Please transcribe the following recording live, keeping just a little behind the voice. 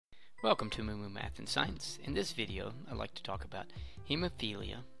Welcome to Moo Math and Science. In this video, I'd like to talk about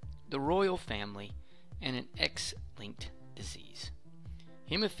hemophilia, the royal family, and an X-linked disease.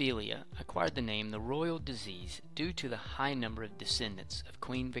 Hemophilia acquired the name the royal disease due to the high number of descendants of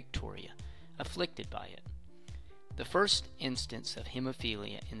Queen Victoria afflicted by it. The first instance of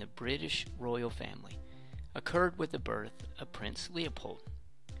hemophilia in the British royal family occurred with the birth of Prince Leopold.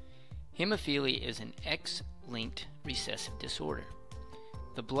 Hemophilia is an X-linked recessive disorder.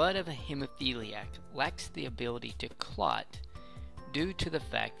 The blood of a hemophiliac lacks the ability to clot due to the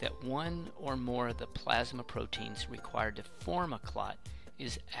fact that one or more of the plasma proteins required to form a clot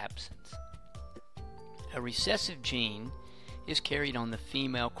is absent. A recessive gene is carried on the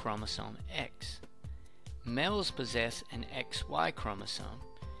female chromosome X. Males possess an XY chromosome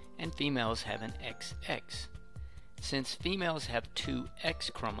and females have an XX. Since females have two X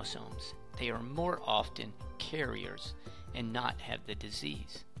chromosomes, they are more often carriers and not have the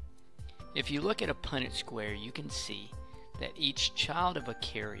disease. If you look at a Punnett Square, you can see that each child of a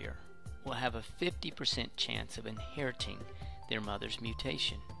carrier will have a 50% chance of inheriting their mother's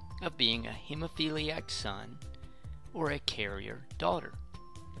mutation, of being a hemophiliac son or a carrier daughter.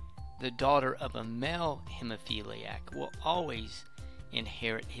 The daughter of a male hemophiliac will always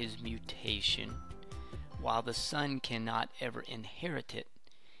inherit his mutation, while the son cannot ever inherit it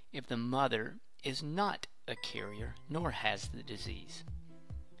if the mother is not a carrier nor has the disease.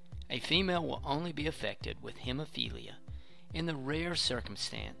 A female will only be affected with hemophilia in the rare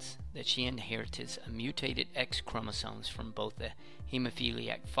circumstance that she inherits a mutated X chromosomes from both a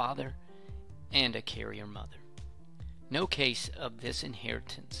hemophiliac father and a carrier mother. No case of this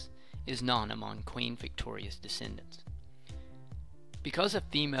inheritance is known among Queen Victoria's descendants. Because a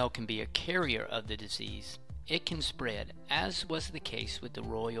female can be a carrier of the disease, it can spread, as was the case with the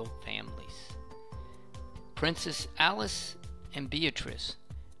royal families. Princess Alice and Beatrice,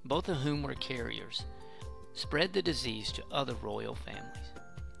 both of whom were carriers, spread the disease to other royal families.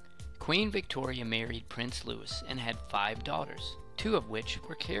 Queen Victoria married Prince Louis and had 5 daughters, 2 of which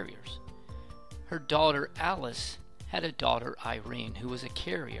were carriers. Her daughter Alice had a daughter Irene who was a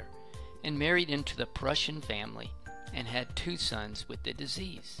carrier and married into the Prussian family and had 2 sons with the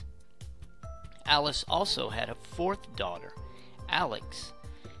disease. Alice also had a 4th daughter, Alex,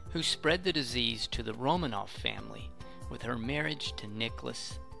 who spread the disease to the Romanov family with her marriage to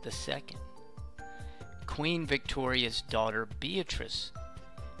Nicholas II. Queen Victoria's daughter Beatrice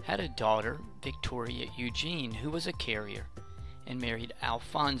had a daughter, Victoria Eugene, who was a carrier and married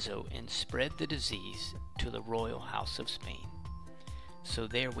Alfonso and spread the disease to the royal house of Spain. So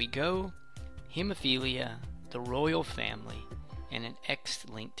there we go, hemophilia, the royal family, and an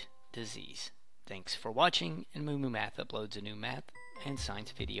X-linked disease. Thanks for watching, and Moo Math uploads a new math and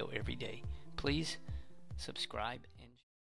science video every day. Please subscribe